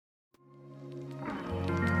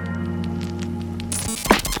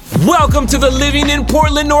Welcome to the Living in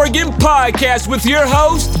Portland, Oregon podcast with your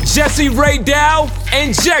hosts, Jesse Ray Dow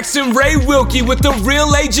and Jackson Ray Wilkie with the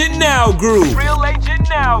Real Agent Now Group.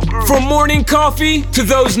 From morning coffee to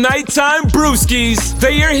those nighttime brewskis,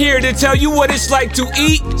 they are here to tell you what it's like to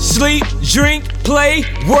eat, sleep, drink, play,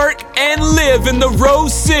 work, and live in the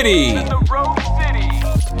Rose City.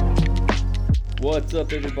 What's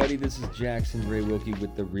up, everybody? This is Jackson Ray Wilkie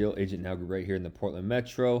with the Real Agent Now Group right here in the Portland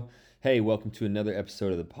Metro. Hey, welcome to another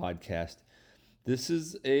episode of the podcast. This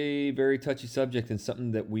is a very touchy subject, and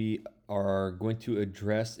something that we are going to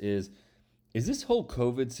address is this whole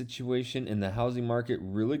COVID situation in the housing market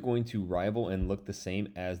really going to rival and look the same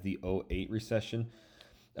as the '08 recession?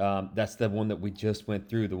 That's the one that we just went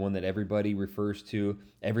through, the one that everybody refers to.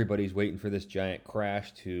 Everybody's waiting for this giant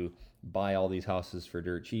crash to buy all these houses for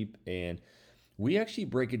dirt cheap, and we actually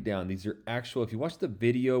break it down. These are actual, if you watch the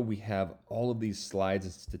video, we have all of these slides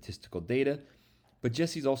and statistical data, but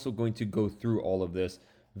Jesse's also going to go through all of this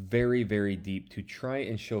very, very deep to try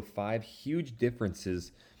and show 5 huge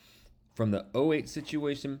differences from the '08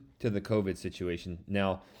 situation to the COVID situation.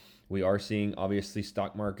 Now, we are seeing, obviously,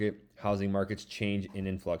 stock market, housing markets change in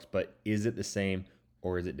influx, but is it the same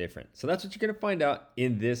or is it different? So that's what you're going to find out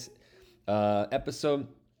in this episode.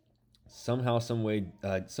 Somehow, some way,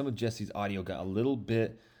 some of Jesse's audio got a little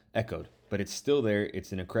bit echoed, but it's still there.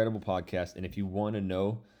 It's an incredible podcast, and if you want to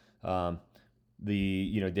know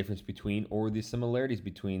the difference between or the similarities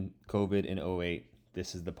between COVID and '08,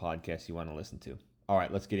 this is the podcast you want to listen to. All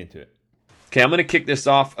right, let's get into it. Okay, I'm going to kick this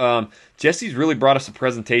off. Jesse's really brought us a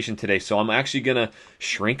presentation today, so I'm actually going to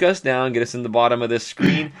shrink us down, get us in the bottom of this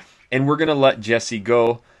screen, and we're going to let Jesse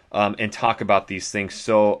go and talk about these things.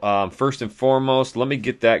 So first and foremost, let me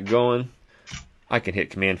get that going. I can hit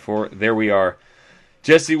Command 4. There we are.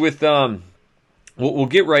 Jesse, with we'll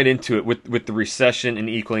get right into it with the recession and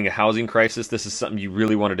equaling a housing crisis. This is something you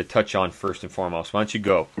really wanted to touch on first and foremost. Why don't you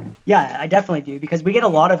go? Yeah, I definitely do, because we get a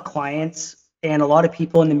lot of clients and a lot of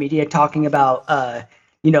people in the media talking about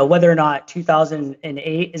whether or not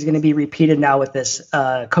 2008 is going to be repeated now with this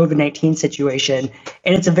COVID-19 situation.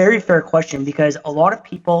 And it's a very fair question, because a lot of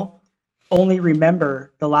people only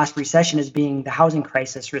remember the last recession as being the housing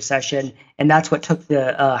crisis recession. And that's what took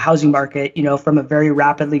the housing market, from a very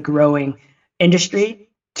rapidly growing industry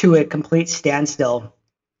to a complete standstill.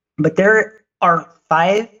 But there are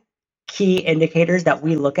 5 key indicators that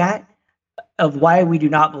we look at of why we do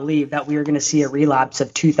not believe that we are going to see a relapse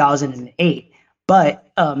of 2008. But,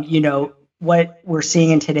 what we're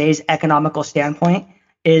seeing in today's economical standpoint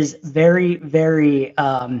is very, very,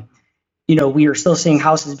 we are still seeing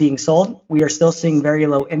houses being sold. We are still seeing very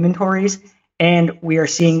low inventories, and we are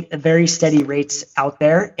seeing very steady rates out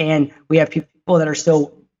there. And we have people that are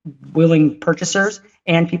still willing purchasers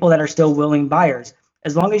and people that are still willing buyers.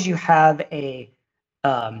 As long as you have a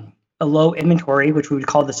low inventory, which we would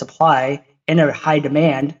call the supply, and a high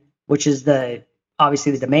demand, which is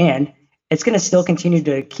obviously the demand, it's going to still continue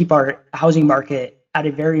to keep our housing market at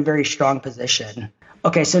a very, very strong position.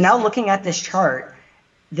 Okay, so now looking at this chart,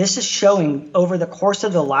 this is showing over the course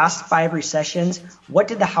of the last 5 recessions, what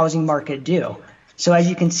did the housing market do? So as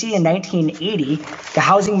you can see, in 1980, the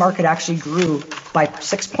housing market actually grew by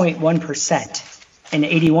 6.1%. In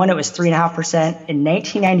 81, it was 3.5%. In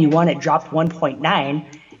 1991, it dropped 1.9%.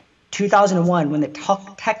 2001, when the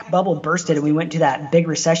tech bubble bursted and we went to that big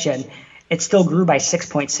recession, it still grew by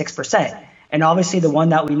 6.6%. And obviously the one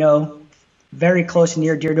that we know very close and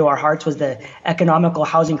dear to our hearts was the economical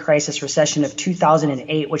housing crisis recession of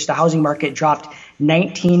 2008, which the housing market dropped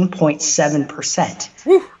 19.7%.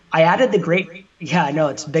 I added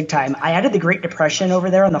it's big time. I added the Great Depression over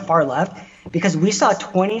there on the far left because we saw a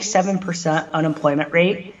 27% unemployment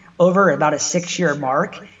rate over about a 6-year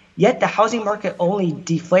mark. Yet the housing market only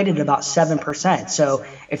deflated about 7%. So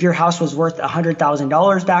if your house was worth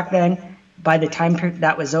 $100,000 back then, by the time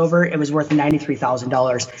that was over, it was worth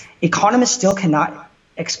 $93,000. Economists still cannot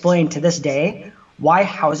explain to this day why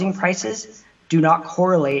housing prices do not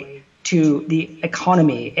correlate to the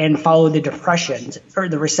economy and follow the depressions or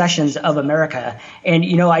the recessions of America. And,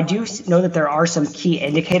 I do know that there are some key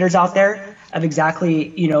indicators out there of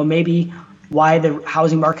exactly, maybe why the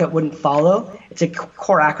housing market wouldn't follow. It's a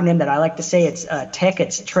core acronym that I like to say. It's TIC,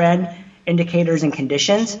 it's trend, indicators, and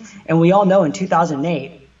conditions. And we all know in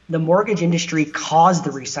 2008, the mortgage industry caused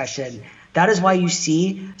the recession. That is why you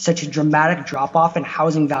see such a dramatic drop-off in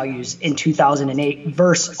housing values in 2008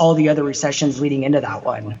 versus all the other recessions leading into that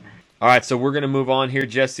one. All right, so we're going to move on here,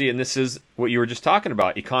 Jesse, and this is what you were just talking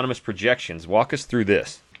about, economist projections. Walk us through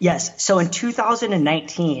this. Yes. So in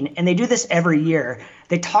 2019, and they do this every year,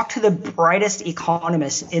 they talk to the brightest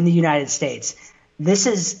economists in the United States. This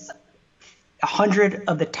is 100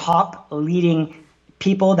 of the top leading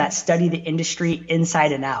people that study the industry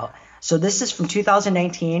inside and out. So this is from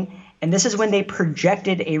 2019, and this is when they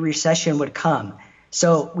projected a recession would come.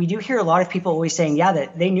 So we do hear a lot of people always saying, yeah,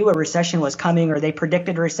 that they knew a recession was coming or they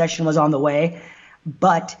predicted a recession was on the way,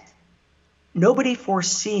 but nobody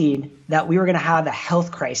foreseen that we were going to have a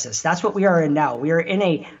health crisis. That's what we are in now. We are in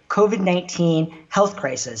a COVID-19 health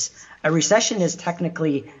crisis. A recession is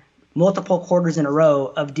technically multiple quarters in a row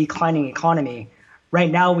of declining economy. Right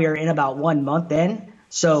now, we are in about 1 month in,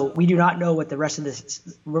 so we do not know what the rest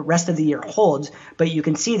of the year holds. But you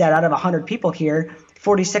can see that out of 100 people here,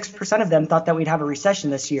 46% of them thought that we'd have a recession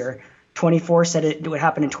this year. 24 said it would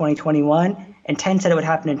happen in 2021, and 10 said it would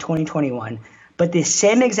happen in 2021. But the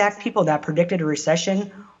same exact people that predicted a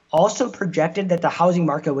recession also projected that the housing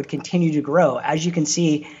market would continue to grow. As you can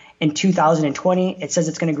see, in 2020, it says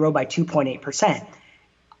it's going to grow by 2.8%.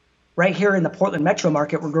 Right here in the Portland metro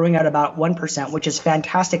market, we're growing at about 1%, which is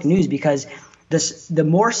fantastic news because the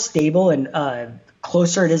more stable and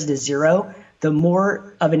closer it is to zero, the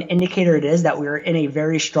more of an indicator it is that we're in a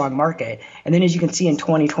very strong market. And then as you can see in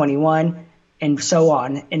 2021 and so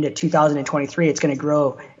on into 2023, it's going to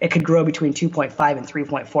grow. It could grow between 2.5 and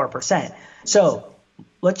 3.4%. So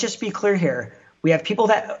let's just be clear here. We have people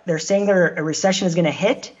that they're saying a recession is going to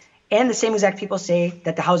hit, and the same exact people say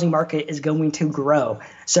that the housing market is going to grow.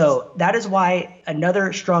 So that is why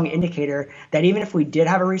another strong indicator that even if we did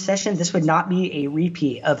have a recession, this would not be a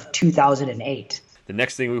repeat of 2008. The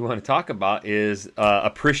next thing we want to talk about is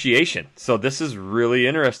appreciation. So this is really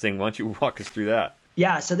interesting. Why don't you walk us through that?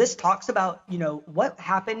 Yeah, so this talks about, what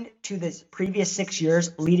happened to this previous 6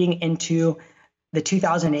 years leading into the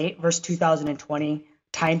 2008 versus 2020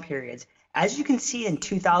 time periods. As you can see in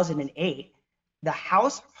 2008, the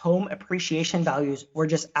house home appreciation values were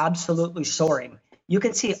just absolutely soaring. You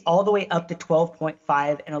can see all the way up to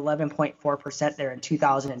 12.5 and 11.4% there in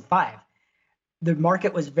 2005. The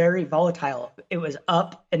market was very volatile. It was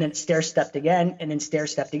up and then stair-stepped again and then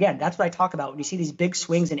stair-stepped again. That's what I talk about. When you see these big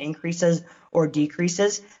swings and increases or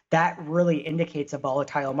decreases, that really indicates a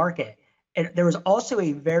volatile market. And there was also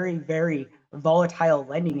a very, very volatile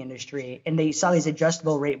lending industry, and they saw these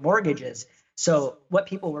adjustable rate mortgages. So what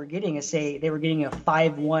people were getting is, say, they were getting a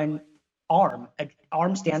 5-1 ARM.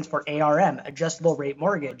 ARM stands for ARM, adjustable rate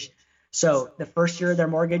mortgage. So the first year of their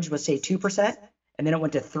mortgage was, say, 2%, and then it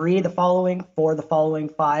went to 3 the following, 4 the following,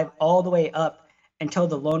 5, all the way up until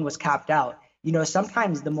the loan was capped out.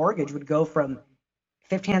 Sometimes the mortgage would go from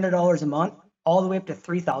 $1,500 a month all the way up to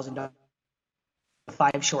 $3,000 in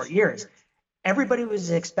 5 short years. Everybody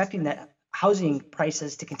was expecting that housing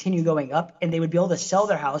prices to continue going up, and they would be able to sell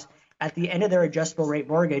their house at the end of their adjustable rate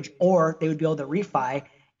mortgage, or they would be able to refi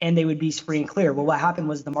and they would be free and clear. Well, what happened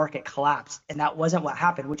was the market collapsed, and that wasn't what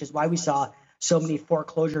happened, which is why we saw so many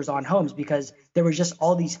foreclosures on homes, because there was just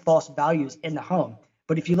all these false values in the home.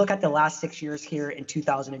 But if you look at the last 6 years here in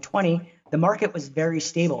 2020, the market was very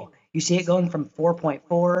stable. You see it going from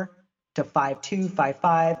 4.4 to 5.2,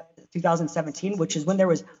 5.5, 2017, which is when there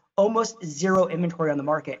was almost zero inventory on the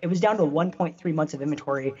market. It was down to 1.3 months of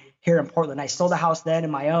inventory here in Portland. I sold a house then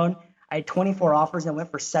in my own. I had 24 offers and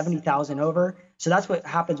went for 70,000 over. So that's what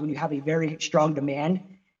happens when you have a very strong demand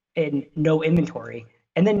and no inventory.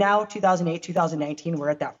 And then now 2008, 2019, we're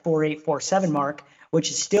at that 4.8, 4.7 mark, which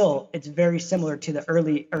is still, it's very similar to the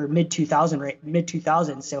early or mid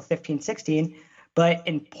 2000s, so 15, 16. But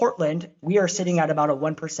in Portland, we are sitting at about a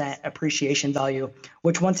 1% appreciation value,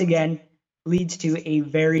 which once again leads to a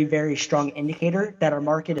very, very strong indicator that our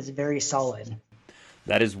market is very solid.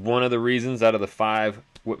 That is one of the reasons out of the 5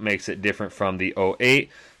 what makes it different from the 08.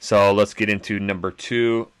 So let's get into number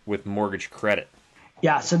 2 with mortgage credit.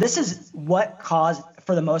 Yeah, so this is what caused,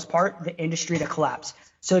 for the most part, the industry to collapse.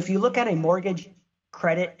 So if you look at a mortgage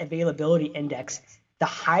credit availability index, the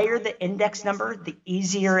higher the index number, the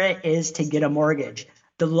easier it is to get a mortgage.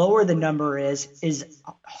 The lower the number is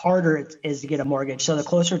harder it is to get a mortgage. So the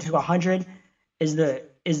closer to 100 is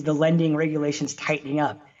the lending regulations tightening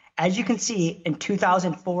up. As you can see, in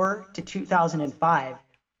 2004 to 2005,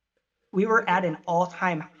 we were at an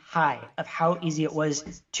all-time high of how easy it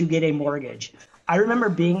was to get a mortgage. I remember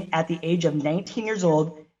being at the age of 19 years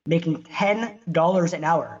old, making $10 an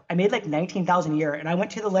hour. I made like $19,000 a year, and I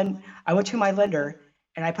went to my lender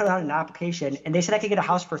and I put out an application, and they said I could get a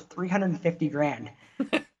house for $350,000.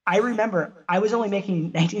 I remember I was only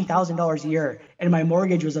making $19,000 a year, and my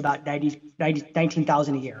mortgage was about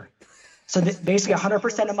 $19,000 a year. So basically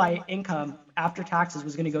 100% of my income after taxes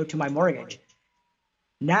was going to go to my mortgage.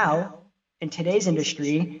 Now, in today's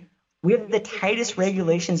industry, we have the tightest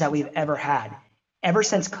regulations that we've ever had. Ever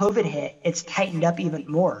since COVID hit, it's tightened up even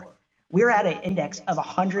more. we're at an index of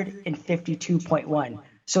 152.1.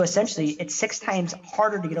 So essentially, it's 6 times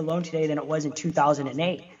harder to get a loan today than it was in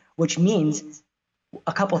 2008, which means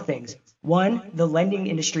a couple things. One, the lending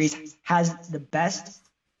industry has the best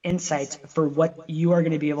insights for what you are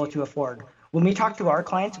going to be able to afford. When we talk to our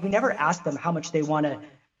clients, we never ask them how much they want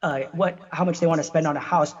to spend on a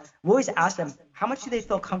house. We always ask them how much do they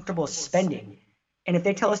feel comfortable spending. And if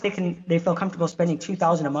they tell us they feel comfortable spending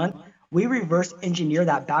 $2,000 a month, we reverse engineer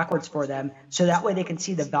that backwards for them, so that way they can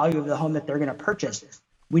see the value of the home that they're going to purchase.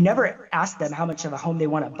 We never ask them how much of a home they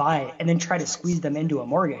want to buy and then try to squeeze them into a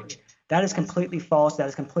mortgage. That is completely false. That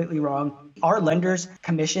is completely wrong. Our lenders'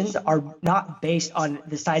 commissions are not based on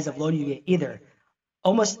the size of loan you get either.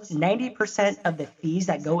 Almost 90% of the fees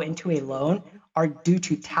that go into a loan are due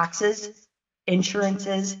to taxes,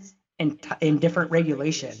 insurances, and different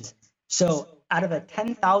regulations. So out of a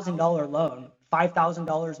 $10,000 loan,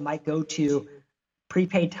 $5,000 might go to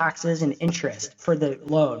prepaid taxes and interest for the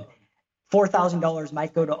loan. $4,000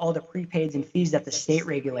 might go to all the prepaids and fees that the state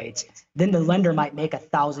regulates. Then the lender might make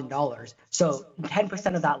 $1,000. So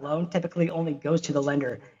 10% of that loan typically only goes to the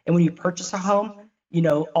lender. And when you purchase a home,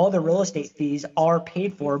 all the real estate fees are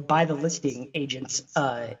paid for by the listing agent's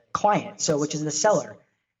client, which is the seller.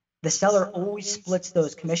 The seller always splits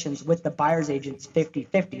those commissions with the buyer's agents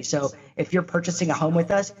 50-50. So if you're purchasing a home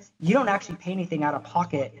with us, you don't actually pay anything out of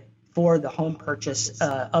pocket for the home purchase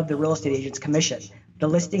of the real estate agent's commission. The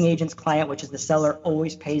listing agent's client, which is the seller,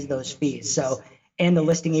 always pays those fees. And the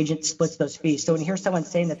listing agent splits those fees. So when you hear someone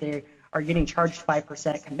saying that they are getting charged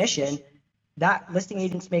 5% commission, that listing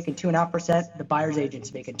agent's making 2.5%, the buyer's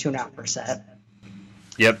agent's making 2.5%.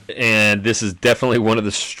 Yep, and this is definitely one of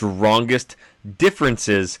the strongest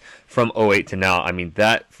differences from 08 to now. I mean,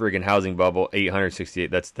 that friggin' housing bubble,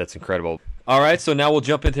 868, that's incredible. All right, so now we'll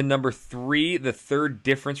jump into number 3. The third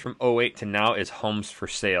difference from 08 to now is homes for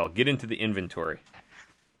sale. Get into the inventory.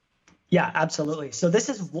 Yeah, absolutely. So this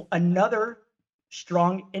is another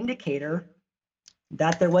strong indicator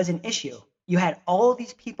that there was an issue. You had all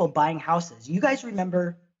these people buying houses. You guys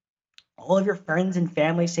remember all of your friends and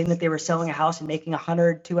family saying that they were selling a house and making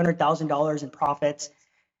 $100,000, $200,000 in profits,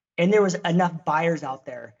 and there was enough buyers out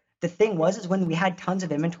there. The thing was when we had tons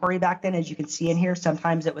of inventory back then, as you can see in here,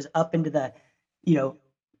 sometimes it was up into the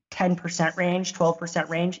 10% range, 12%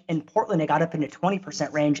 range. In Portland, it got up into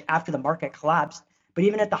 20% range after the market collapsed. But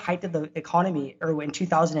even at the height of the economy, or in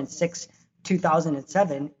 2006,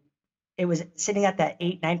 2007, it was sitting at that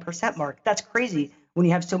 8-9% mark. That's crazy when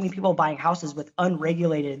you have so many people buying houses with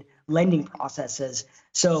unregulated lending processes.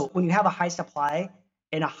 So when you have a high supply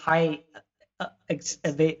and a high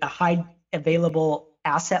available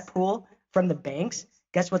asset pool from the banks,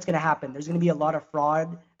 guess what's going to happen? There's going to be a lot of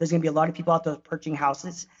fraud. There's going to be a lot of people out there purchasing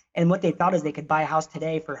houses. And what they thought is they could buy a house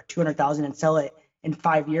today for $200,000 and sell it in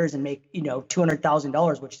 5 years and make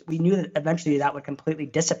 $200,000, which we knew that eventually that would completely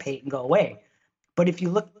dissipate and go away. But if you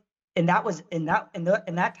look, and that was in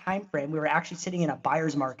that time frame, we were actually sitting in a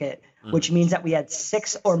buyer's market, which means that we had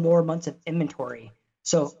 6 or more months of inventory.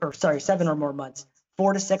 7 or more months.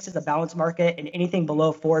 4 to 6 is a balanced market, and anything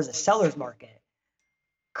below 4 is a seller's market.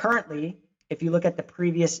 Currently, if you look at the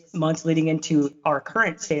previous months leading into our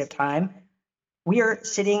current state of time, we are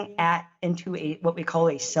sitting into what we call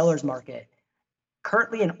a seller's market.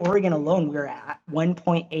 Currently in Oregon alone, we're at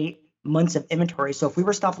 1.8 months of inventory. So if we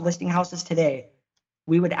were to stop listing houses today,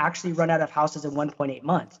 we would actually run out of houses in 1.8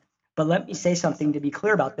 months. But let me say something to be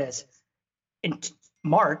clear about this. In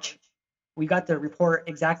March, we got the report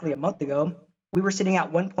exactly a month ago. We were sitting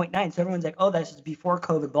at 1.9. So everyone's like, oh, this is before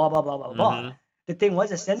COVID, blah, blah, blah, blah, blah. The thing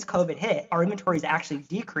was, is since COVID hit, our inventory has actually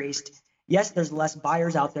decreased. Yes, there's less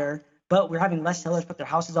buyers out there, but we're having less sellers put their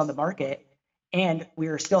houses on the market, and we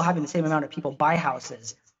are still having the same amount of people buy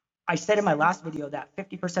houses. I said in my last video that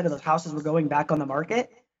 50% of those houses were going back on the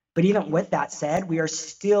market, but even with that said, we are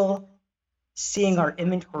still seeing our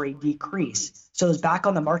inventory decrease. So those back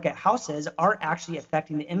on the market houses aren't actually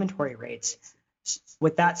affecting the inventory rates.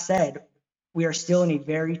 With that said, we are still in a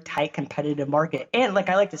very tight competitive market. And like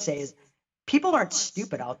I like to say is, people aren't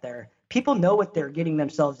stupid out there. People know what they're getting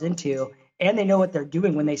themselves into, and they know what they're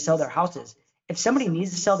doing when they sell their houses. If somebody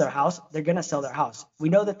needs to sell their house, they're going to sell their house. We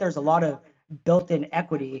know that there's a lot of built-in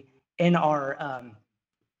equity in our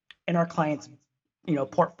clients'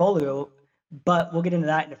 portfolio, but we'll get into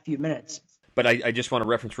that in a few minutes. But I just want to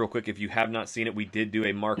reference real quick, if you have not seen it, we did do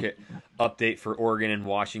a market update for Oregon and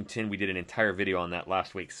Washington. We did an entire video on that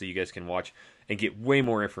last week, so you guys can watch and get way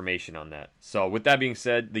more information on that. So with that being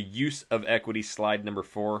said, the use of equity, slide number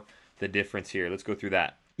 4, the difference here. Let's go through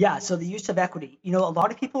that. Yeah, so the use of equity. A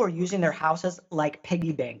lot of people are using their houses like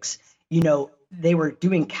piggy banks. They were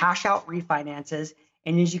doing cash out refinances,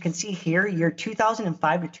 And as you can see here, year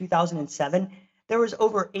 2005 to 2007, there was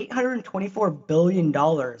over $824 billion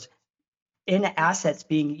in assets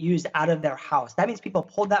being used out of their house. That means people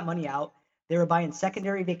pulled that money out. They were buying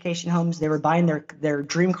secondary vacation homes. They were buying their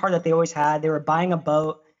dream car that they always had. They were buying a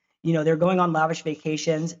boat. They're going on lavish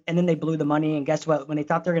vacations, and then they blew the money. And guess what? When they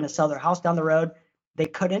thought they're going to sell their house down the road, they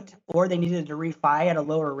couldn't, or they needed to refi at a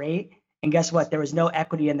lower rate. And guess what? There was no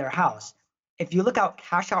equity in their house. If you look out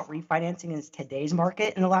cash out refinancing in today's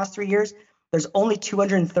market in the last 3 years, there's only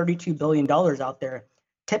 $232 billion out there.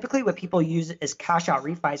 Typically, what people use is cash out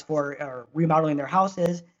refis for remodeling their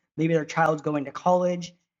houses. Maybe their child's going to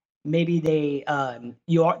college. Maybe they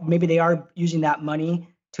are using that money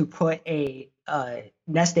to put a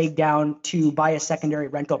nest egg down to buy a secondary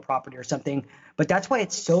rental property or something. But that's why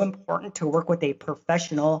it's so important to work with a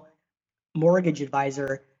professional mortgage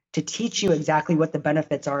advisor to teach you exactly what the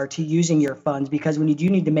benefits are to using your funds. Because when you do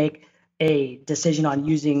need to make a decision on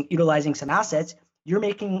utilizing some assets, you're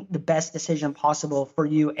making the best decision possible for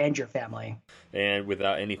you and your family. And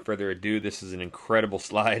without any further ado, this is an incredible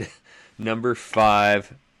slide. Number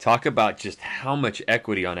 5, talk about just how much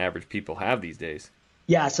equity on average people have these days.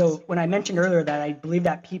 Yeah, so when I mentioned earlier that I believe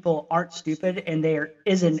that people aren't stupid and there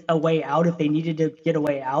isn't a way out if they needed to get a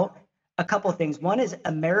way out, a couple of things. One is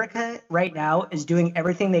America right now is doing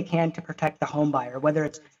everything they can to protect the home buyer, whether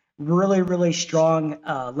it's really, really strong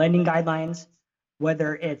lending guidelines,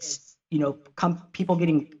 whether it's people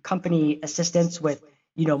getting company assistance with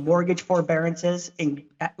mortgage forbearances and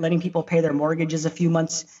letting people pay their mortgages a few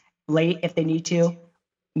months late if they need to.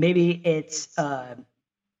 Maybe it's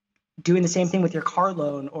doing the same thing with your car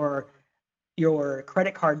loan or your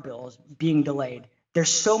credit card bills being delayed. There's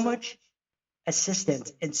so much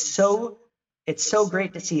assistance, and it's so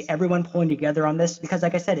great to see everyone pulling together on this, because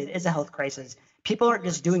like I said, it is a health crisis. People aren't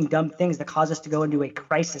just doing dumb things that cause us to go into a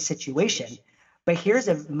crisis situation. But here's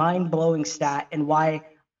a mind-blowing stat, and why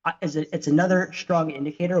it's another strong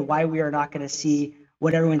indicator why we are not going to see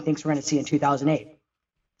what everyone thinks we're going to see in 2008.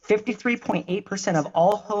 53.8% of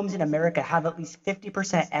all homes in America have at least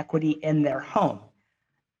 50% equity in their home.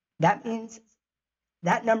 That means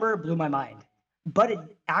that number blew my mind, but it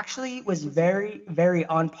actually was very, very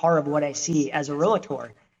on par of what I see as a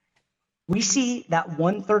realtor. We see that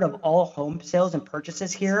 1/3 of all home sales and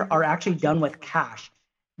purchases here are actually done with cash.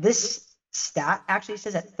 This stat actually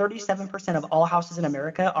says that 37% of all houses in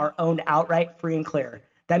America are owned outright, free and clear.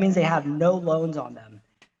 That means they have no loans on them.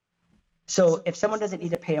 So if someone doesn't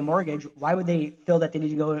need to pay a mortgage, why would they feel that they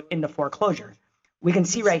need to go into foreclosure? We can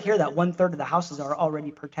see right here that 1/3 of the houses are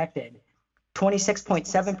already protected.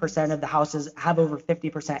 26.7% of the houses have over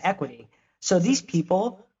 50% equity. So these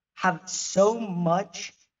people have so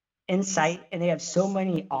much insight and they have so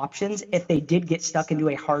many options if they did get stuck into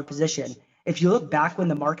a hard position. If you look back when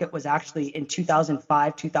the market was actually in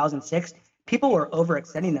 2005, 2006, people were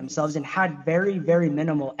overextending themselves and had very, very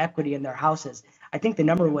minimal equity in their houses. I think the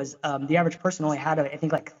number was the average person only had, I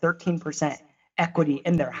think, like 13% equity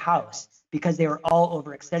in their house because they were all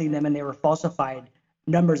overextending them and they were falsified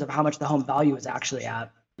numbers of how much the home value is actually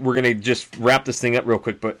at. We're going to just wrap this thing up real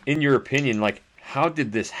quick, but in your opinion, how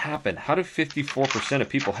did this happen? How did 54% of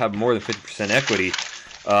people have more than 50% equity,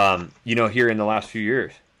 here in the last few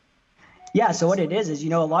years? Yeah, so what it is,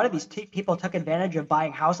 a lot of these people took advantage of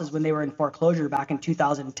buying houses when they were in foreclosure back in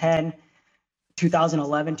 2010,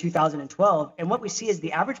 2011, 2012. And what we see is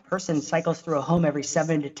the average person cycles through a home every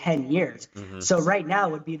 7 to 10 years. Mm-hmm. So right now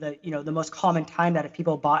would be the most common time that if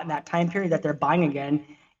people bought in that time period that they're buying again.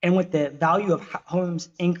 And with the value of homes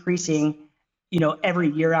increasing, every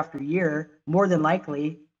year after year, more than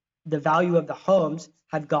likely the value of the homes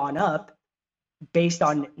have gone up based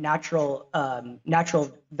on natural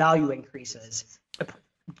value increases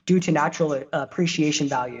due to natural appreciation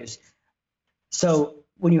values. So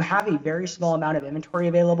when you have a very small amount of inventory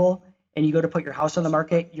available and you go to put your house on the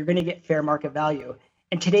market, you're going to get fair market value.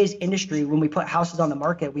 In today's industry, when we put houses on the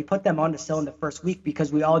market, we put them on to sell in the first week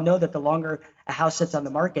because we all know that the longer a house sits on the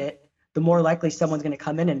market, the more likely someone's going to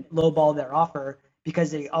come in and lowball their offer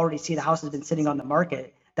because they already see the house has been sitting on the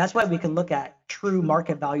market. That's why we can look at true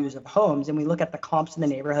market values of homes, and we look at the comps in the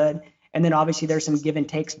neighborhood. And then obviously there's some give and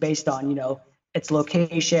takes based on, its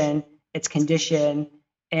location, its condition,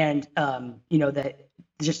 and, that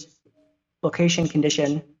just location,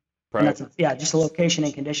 condition. Right. And just a location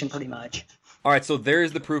and condition pretty much. All right, so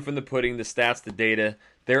there's the proof in the pudding, the stats, the data.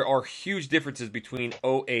 There are huge differences between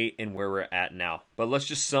 2008 and where we're at now. But let's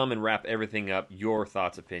just sum and wrap everything up. Your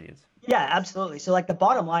thoughts, opinions. Yeah, absolutely. So the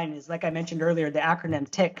bottom line is, like I mentioned earlier, the acronym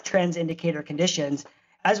TIC, trends, indicator, conditions.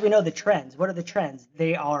 As we know, the trends, what are the trends?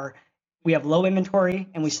 We have low inventory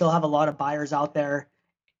and we still have a lot of buyers out there.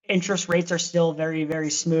 interest rates are still very, very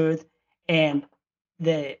smooth, and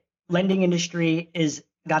the lending industry is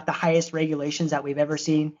got the highest regulations that we've ever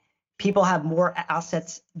seen. People have more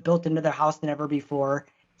assets built into their house than ever before.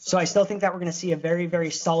 So I still think that we're going to see a very, very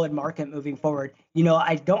solid market moving forward.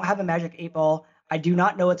 I don't have a magic 8 ball. I do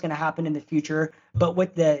not know what's going to happen in the future, but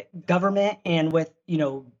with the government and with,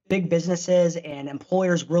 big businesses and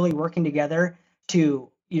employers really working together to,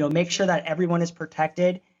 make sure that everyone is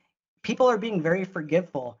protected, people are being very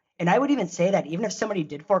forgiveful. And I would even say that even if somebody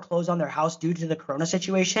did foreclose on their house due to the corona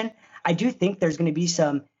situation, I do think there's going to be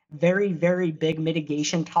some very, very big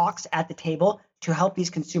mitigation talks at the table to help these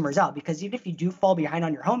consumers out. Because even if you do fall behind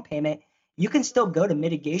on your home payment, you can still go to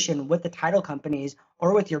mitigation with the title companies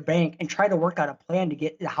or with your bank and try to work out a plan to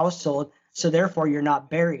get the house sold. So therefore, you're not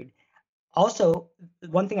buried. Also,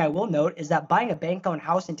 one thing I will note is that buying a bank-owned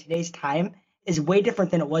house in today's time is way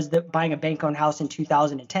different than it was buying a bank-owned house in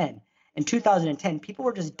 2010. In 2010, people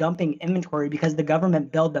were just dumping inventory because the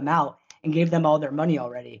government bailed them out and gave them all their money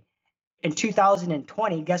already. In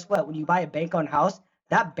 2020, guess what? When you buy a bank-owned house,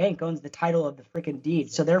 that bank owns the title of the freaking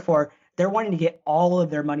deed. So therefore, they're wanting to get all of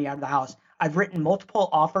their money out of the house. I've written multiple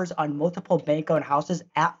offers on multiple bank-owned houses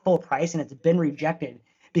at full price, and it's been rejected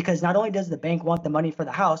because not only does the bank want the money for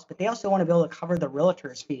the house, but they also want to be able to cover the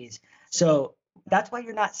realtor's fees. So that's why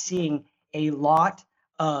you're not seeing a lot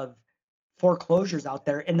of foreclosures out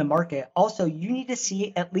there in the market. Also, you need to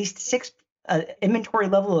see at least 6 inventory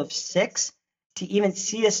level of 6 to even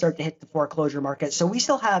see us start to hit the foreclosure market. So we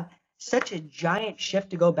still have such a giant shift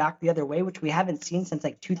to go back the other way, which we haven't seen since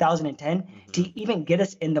like 2010 to even get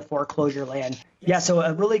us in the foreclosure land. Yeah, so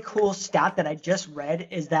a really cool stat that I just read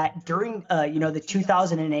is that during the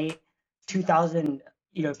 2008,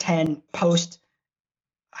 2010 post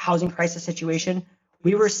housing crisis situation,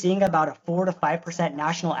 we were seeing about a 4 to 5%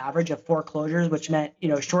 national average of foreclosures, which meant,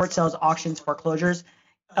 short sales, auctions, foreclosures.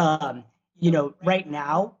 Right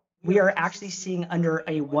now, we are actually seeing under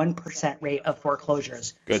a 1% rate of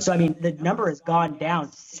foreclosures. Good. So, the number has gone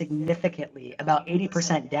down significantly, about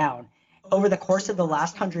 80% down. Over the course of the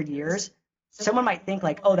last 100 years, someone might think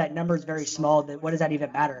like, oh, that number is very small. What does that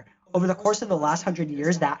even matter? Over the course of the last 100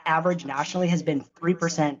 years, that average nationally has been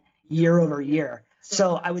 3% year over year.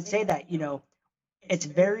 So I would say that, it's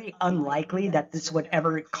very unlikely that this would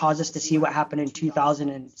ever cause us to see what happened in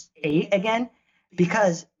 2008 again.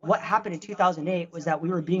 Because what happened in 2008 was that we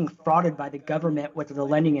were being frauded by the government with the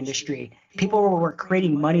lending industry. People were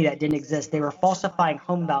creating money that didn't exist. They were falsifying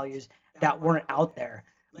home values that weren't out there.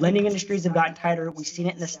 Lending industries have gotten tighter. We've seen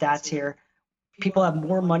it in the stats here. People have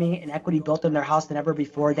more money and equity built in their house than ever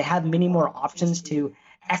before. They have many more options to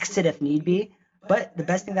exit if need be. But the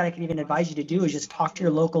best thing that I can even advise you to do is just talk to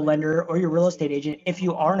your local lender or your real estate agent if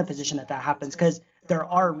you are in a position that happens, because there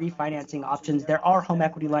are refinancing options. There are home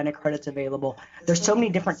equity line of credits available. There's so many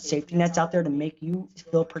different safety nets out there to make you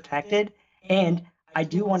feel protected. And I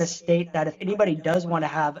do want to state that if anybody does want to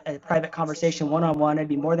have a private conversation one-on-one, I'd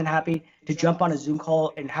be more than happy to jump on a Zoom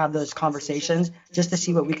call and have those conversations just to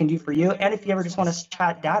see what we can do for you. And if you ever just want to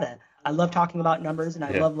chat data, I love talking about numbers and I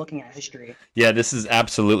love looking at history. Yeah, this is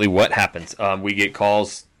absolutely what happens. We get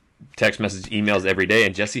calls, text messages, emails every day,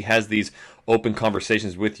 and Jesse has these open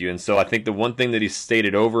conversations with you. And so I think the one thing that he's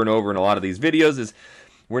stated over and over in a lot of these videos is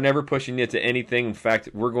we're never pushing you to anything. In fact,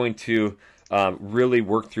 we're going to really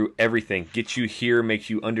work through everything, get you here, make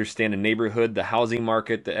you understand the neighborhood, the housing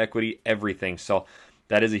market, the equity, everything. So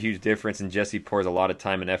that is a huge difference, and Jesse pours a lot of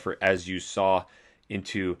time and effort, as you saw,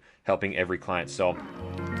 into helping every client. So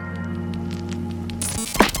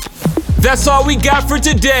that's all we got for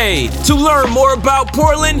today. To learn more about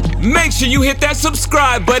Portland, make sure you hit that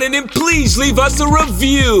subscribe button and please leave us a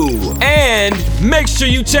review. And make sure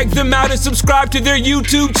you check them out and subscribe to their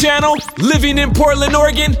YouTube channel, Living in Portland,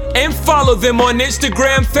 Oregon, and follow them on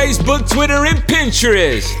Instagram, Facebook, Twitter, and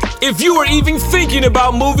Pinterest. If you are even thinking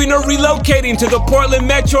about moving or relocating to the Portland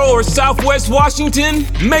Metro or Southwest Washington,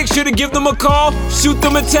 make sure to give them a call, shoot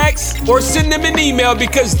them a text, or send them an email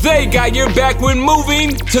because they got your back when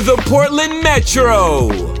moving to the Portland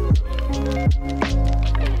Metro.